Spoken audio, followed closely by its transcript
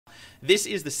This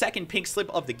is the second pink slip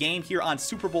of the game here on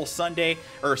Super Bowl Sunday,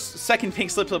 or second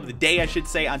pink slip of the day, I should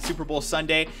say, on Super Bowl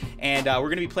Sunday. And we're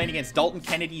going to be playing against Dalton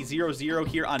Kennedy 0-0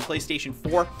 here on PlayStation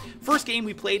 4. First game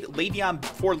we played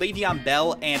Le'Veon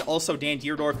Bell and also Dan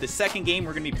Deerdorf. The second game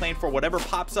we're going to be playing for whatever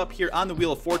pops up here on the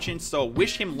Wheel of Fortune. So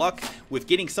wish him luck with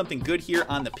getting something good here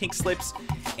on the pink slips.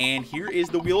 And here is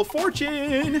the Wheel of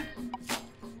Fortune.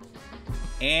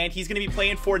 And he's going to be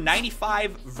playing for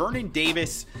 95 Vernon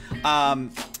Davis, or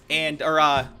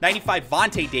 95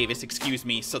 Vontae Davis, excuse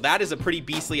me. So that is a pretty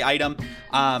beastly item.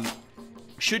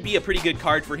 Should be a pretty good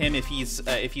card for him if he's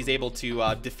able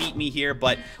to defeat me here.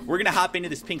 But we're going to hop into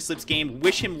this pink slips game.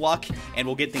 Wish him luck, and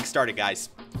we'll get things started, guys.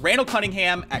 Randall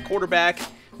Cunningham at quarterback,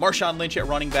 Marshawn Lynch at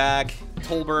running back,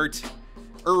 Tolbert,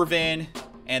 Irvin,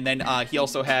 and then he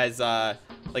also has,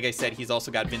 like I said, he's also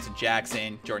got Vincent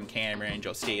Jackson, Jordan Cameron,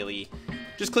 Joe Staley.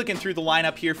 Just clicking through the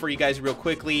lineup here for you guys real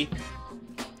quickly.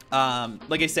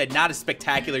 Like I said, not a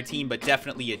spectacular team, but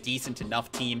definitely a decent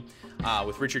enough team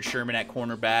with Richard Sherman at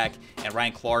cornerback and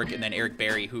Ryan Clark, and then Eric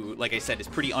Berry, who, like I said, is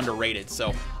pretty underrated.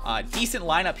 So decent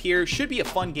lineup here. Should be a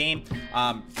fun game.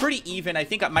 Pretty even. I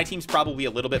think my team's probably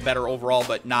a little bit better overall,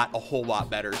 but not a whole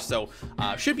lot better. So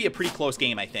should be a pretty close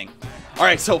game, I think. All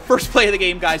right, so first play of the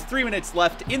game, guys. 3 minutes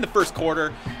left in the first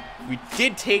quarter. We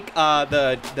did take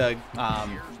the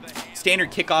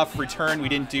standard kickoff return. We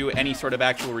didn't do any sort of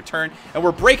actual return. And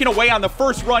we're breaking away on the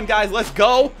first run, guys. Let's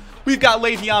go. We've got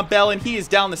Le'Veon Bell, and he is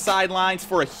down the sidelines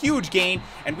for a huge gain.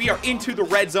 And we are into the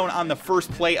red zone on the first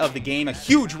play of the game. A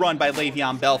huge run by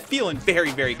Le'Veon Bell. Feeling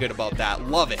very, very good about that.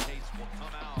 Love it.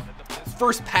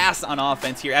 First pass on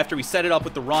offense here after we set it up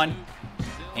with the run.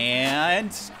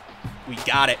 And we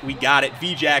got it. We got it.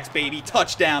 V-Jacks, baby.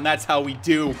 Touchdown. That's how we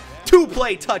do.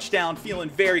 2-play touchdown. Feeling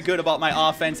very good about my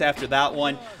offense after that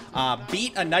one.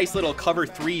 Beat a nice little cover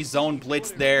 3 zone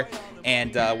blitz there,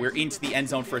 and we're into the end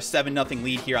zone for a 7-0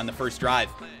 lead here on the first drive.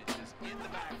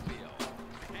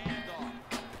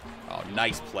 Oh,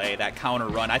 nice play. That counter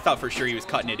run. I thought for sure he was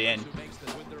cutting it in.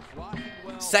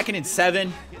 2nd and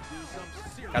 7.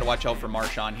 Got to watch out for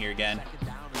Marshawn here again.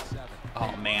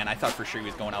 Oh, man. I thought for sure he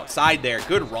was going outside there.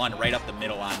 Good run right up the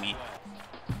middle on me.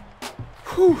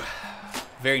 Whew.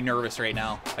 Very nervous right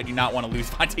now. I do not want to lose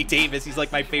Vontae Davis. He's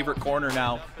like my favorite corner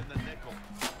now.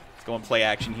 Let's go in play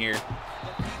action here.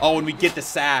 Oh, and we get the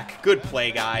sack. Good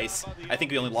play, guys. I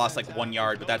think we only lost like 1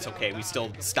 yard, but that's okay. We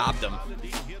still stopped him.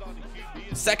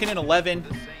 2nd and 11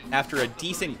 after a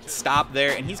decent stop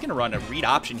there, and he's going to run a read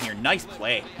option here. Nice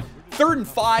play. 3rd and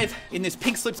 5 in this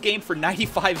pink slips game for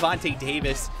 95 Vontae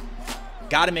Davis.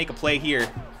 Got to make a play here.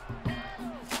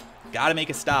 Got to make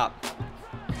a stop.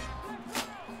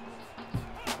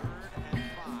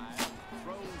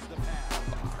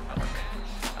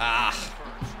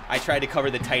 I tried to cover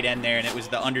the tight end there, and it was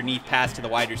the underneath pass to the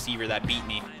wide receiver that beat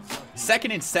me.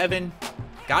 2nd and 7.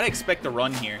 Gotta expect the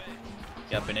run here.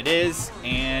 Yep, and it is.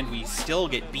 And we still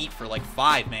get beat for like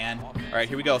 5, man. All right,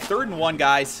 here we go. 3rd and 1,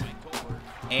 guys.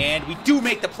 And we do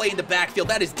make the play in the backfield.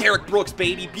 That is Derek Brooks,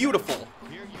 baby. Beautiful.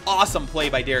 Awesome play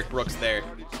by Derek Brooks there.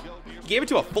 He gave it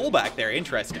to a fullback there.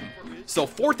 Interesting. So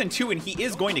 4th and 2, and he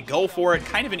is going to go for it.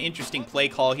 Kind of an interesting play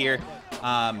call here.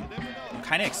 I'm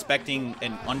kind of expecting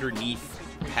an underneath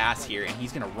pass here, and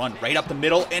he's gonna run right up the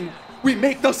middle, and we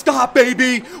make the stop,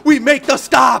 baby. We make the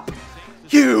stop.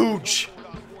 Huge.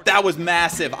 That was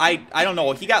massive. I don't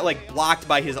know, he got like blocked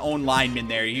by his own lineman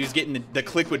there. He was getting the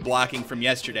Kliquid blocking from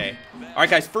yesterday. All right,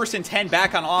 guys, 1st and 10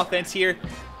 back on offense here.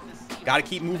 Gotta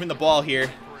keep moving the ball here.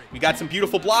 We got some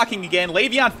beautiful blocking again.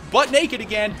 Le'Veon butt naked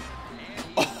again.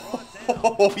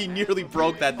 Oh, he nearly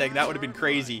broke that thing. That would have been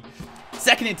crazy.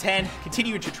 2nd and 10,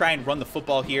 continuing to try and run the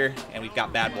football here, and we've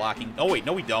got bad blocking. Oh, wait,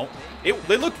 no, we don't.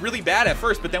 They looked really bad at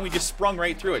first, but then we just sprung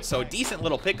right through it, so a decent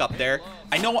little pickup there.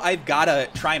 I know I've got to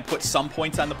try and put some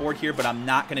points on the board here, but I'm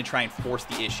not going to try and force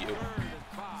the issue.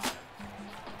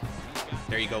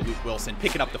 There you go, Luke Wilson,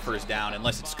 picking up the first down,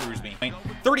 unless it screws me.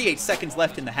 38 seconds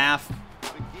left in the half,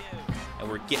 and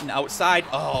we're getting outside.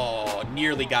 Oh,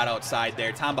 nearly got outside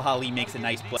there. Tamba Hali makes a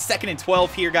nice play. 2nd and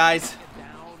 12 here, guys.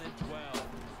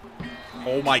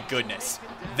 Oh my goodness.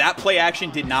 That play action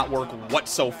did not work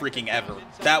whatso freaking ever.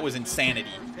 That was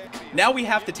insanity. Now we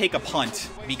have to take a punt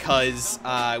because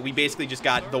we basically just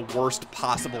got the worst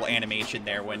possible animation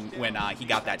there when he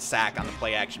got that sack on the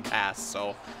play action pass.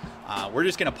 So we're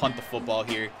just going to punt the football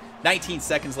here. 19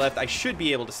 seconds left. I should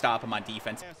be able to stop him on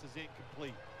defense.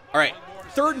 All right,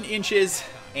 3rd and inches,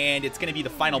 and it's going to be the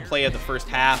final play of the first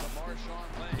half.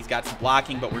 He's got some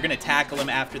blocking, but we're going to tackle him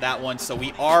after that one. So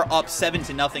we are up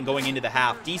 7-0 going into the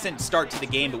half. Decent start to the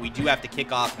game, but we do have to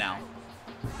kick off now.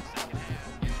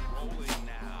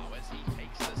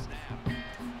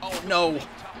 Oh, no.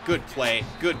 Good play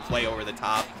over the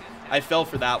top. I fell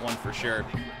for that one for sure.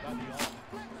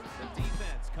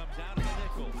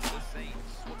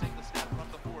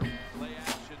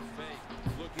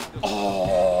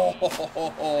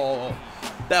 Oh,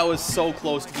 that was so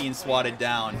close to being swatted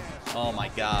down. Oh my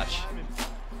gosh.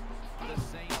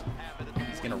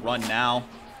 He's gonna run now,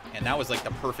 and that was like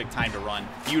the perfect time to run.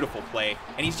 Beautiful play,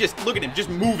 and he's just, look at him, just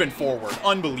moving forward.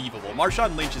 Unbelievable.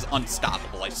 Marshawn Lynch is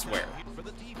unstoppable, I swear.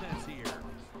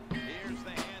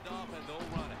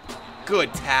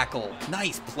 Good tackle.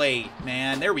 Nice play,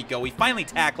 man. There we go. We finally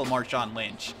tackled Marshawn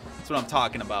Lynch. That's what I'm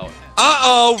talking about.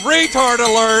 Uh-oh, retard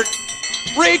alert.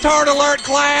 Retard alert,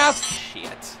 class.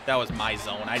 Shit. That was my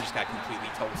zone. I just got completely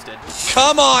toasted.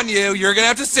 Come on, you. You're going to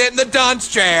have to sit in the dunce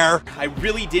chair. I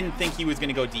really didn't think he was going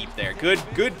to go deep there. Good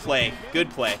play. Good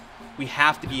play. We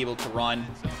have to be able to run,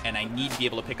 and I need to be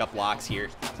able to pick up blocks here.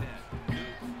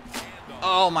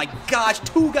 Oh my gosh,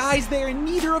 2 guys there and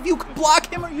neither of you could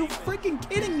block him. Are you freaking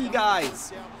kidding me,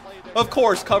 guys? Of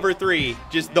course, cover 3.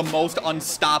 Just the most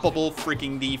unstoppable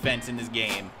freaking defense in this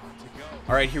game.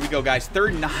 All right, here we go, guys.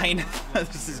 3rd and 9.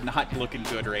 This is not looking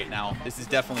good right now. This is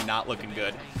definitely not looking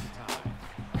good.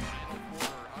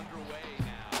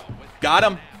 Got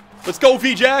him. Let's go,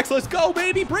 V-Jax. Let's go,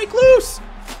 baby. Break loose.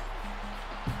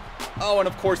 Oh, and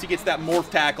of course he gets that morph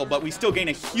tackle, but we still gain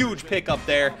a huge pickup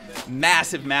there.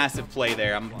 Massive, massive play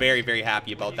there. I'm very, very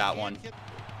happy about that one.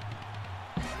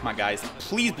 Come on, guys.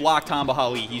 Please block Tamba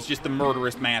Hali. He's just the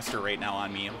murderous master right now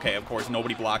on me. Okay, of course,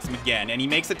 nobody blocks him again, and he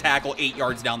makes a tackle 8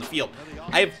 yards down the field.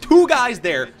 I have 2 guys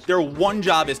there. Their one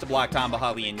job is to block Tamba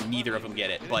Hali, and neither of them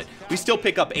get it, but we still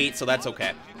pick up 8, so that's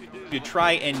okay. To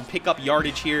try and pick up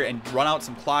yardage here and run out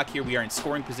some clock here. We are in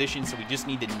scoring position, so we just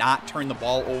need to not turn the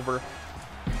ball over.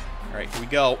 All right, here we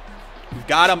go. We've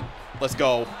got him. Let's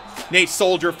go. Nate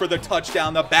Soldier for the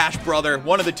touchdown. The Bash brother,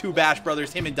 one of the 2 Bash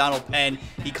brothers, him and Donald Penn.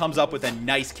 He comes up with a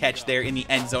nice catch there in the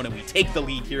end zone, and we take the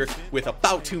lead here with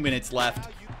about 2 minutes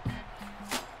left.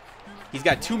 He's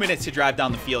got 2 minutes to drive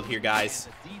down the field here, guys.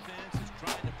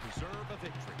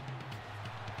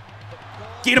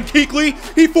 Get him,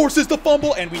 Kuechly. He forces the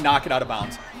fumble, and we knock it out of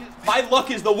bounds. My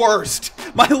luck is the worst.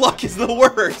 My luck is the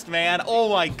worst, man. Oh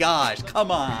my gosh,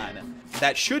 come on.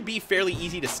 That should be fairly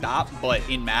easy to stop, but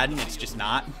in Madden, it's just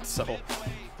not. So,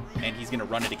 and he's going to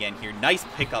run it again here. Nice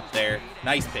pickup there.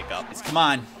 Nice pickup. Come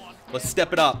on. Let's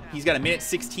step it up. He's got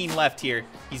 1:16 left here.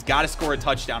 He's got to score a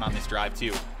touchdown on this drive,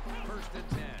 too.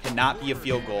 Cannot be a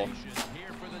field goal.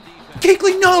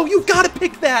 Kuechly, no! You've got to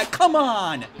pick that! Come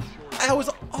on!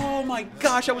 Oh my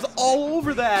gosh, I was all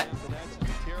over that.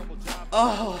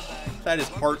 Oh, that is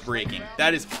heartbreaking.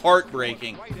 That is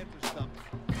heartbreaking.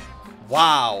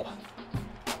 Wow.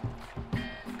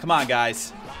 Come on,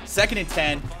 guys. 2nd and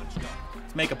 10.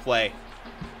 Let's make a play.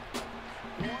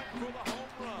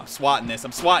 I'm swatting this.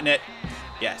 I'm swatting it.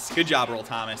 Yes. Good job, Earl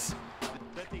Thomas.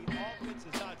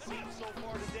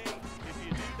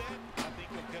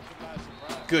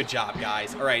 Good job,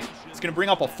 guys. All right. It's going to bring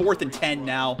up a 4th and 10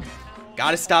 now.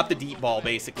 Got to stop the deep ball,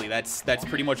 basically. That's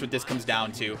pretty much what this comes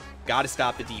down to. Got to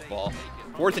stop the deep ball.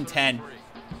 4th and 10.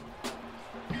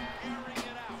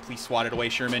 Please swat it away,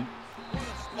 Sherman.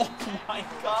 Oh my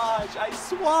gosh, I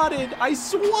swatted. I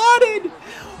swatted.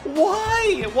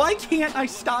 Why? Why can't I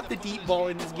stop the deep ball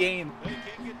in this game?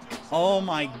 Oh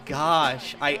my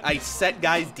gosh. I set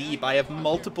guys deep. I have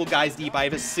multiple guys deep. I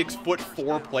have a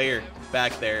 6'4" player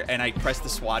back there, and I press the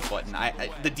swat button.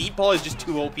 The deep ball is just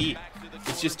too OP.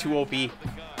 It's just too OP.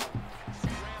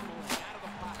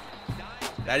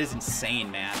 That is insane,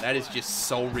 man. That is just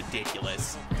so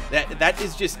ridiculous. That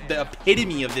is just the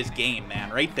epitome of this game,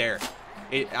 man, right there.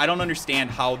 I don't understand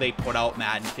how they put out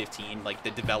Madden 15, like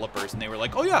the developers, and they were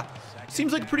like, oh yeah,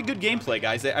 seems like a pretty good gameplay,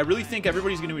 guys. I really think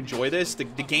everybody's going to enjoy this. The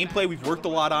gameplay, we've worked a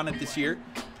lot on it this year.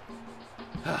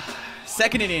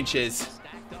 2nd and inches.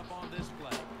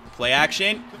 Play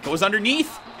action. Goes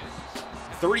underneath.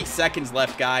 30 seconds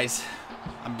left, guys.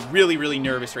 I'm really, really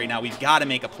nervous right now. We've got to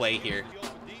make a play here.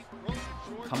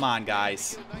 Come on,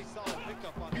 guys.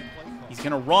 He's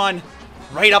going to run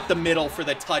right up the middle for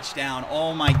the touchdown.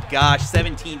 Oh, my gosh.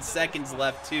 17 seconds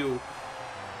left, too.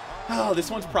 Oh,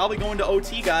 this one's probably going to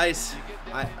OT, guys.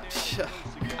 I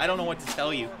don't know what to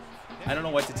tell you. I don't know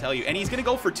what to tell you. And he's going to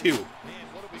go for 2.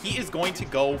 He is going to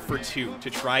go for 2 to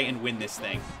try and win this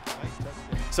thing.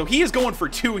 So he is going for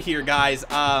 2 here, guys.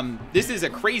 This is a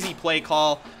crazy play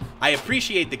call. I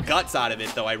appreciate the guts out of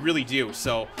it, though. I really do.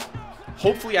 So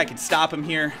hopefully I can stop him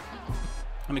here.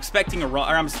 I'm expecting a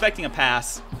run, or I'm expecting a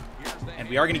pass. And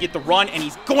we are going to get the run, and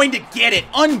he's going to get it.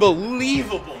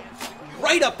 Unbelievable.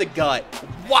 Right up the gut.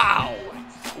 Wow.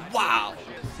 Wow.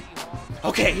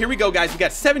 Okay, here we go, guys. We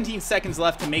got 17 seconds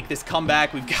left to make this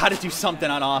comeback. We've got to do something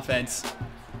on offense.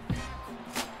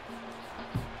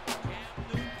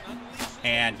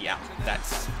 And yeah,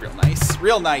 that's real nice.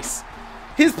 Real nice.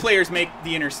 His players make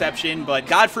the interception, but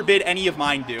God forbid any of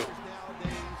mine do.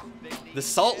 The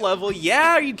salt level,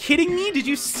 yeah, are you kidding me? Did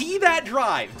you see that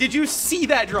drive? Did you see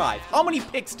that drive? How many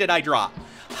picks did I drop?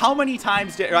 How many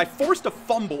times did I forced a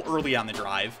fumble early on the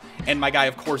drive, and my guy,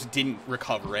 of course, didn't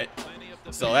recover it.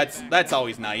 So that's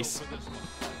always nice.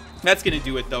 That's going to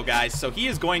do it, though, guys. So he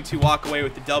is going to walk away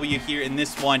with the W here in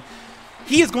this one.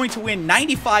 He is going to win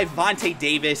 95 Vontae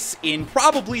Davis in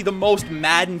probably the most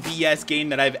Madden BS game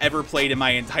that I've ever played in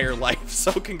my entire life.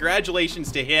 So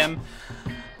congratulations to him.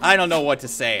 I don't know what to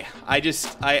say.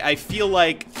 I feel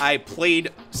like I played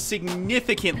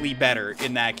significantly better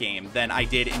in that game than I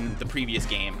did in the previous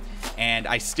game, and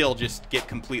I still just get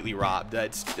completely robbed.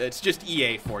 That's just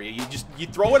EA for you. You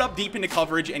throw it up deep into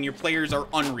coverage and your players are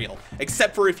unreal,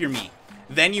 except for if you're me.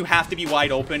 Then you have to be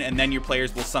wide open, and then your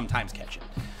players will sometimes catch it.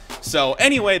 So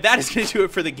anyway, that is going to do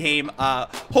it for the game.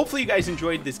 Hopefully you guys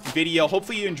enjoyed this video.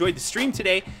 Hopefully you enjoyed the stream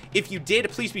today. If you did,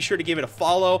 please be sure to give it a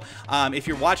follow. If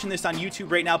you're watching this on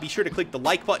YouTube right now, be sure to click the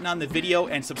like button on the video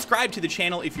and subscribe to the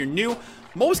channel if you're new.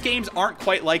 Most games aren't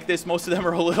quite like this. Most of them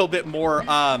are a little bit more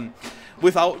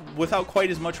without quite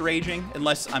as much raging,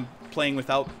 unless I'm playing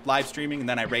without live streaming, and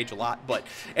then I rage a lot. But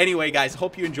anyway, guys,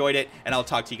 hope you enjoyed it, and I'll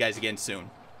talk to you guys again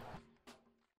soon.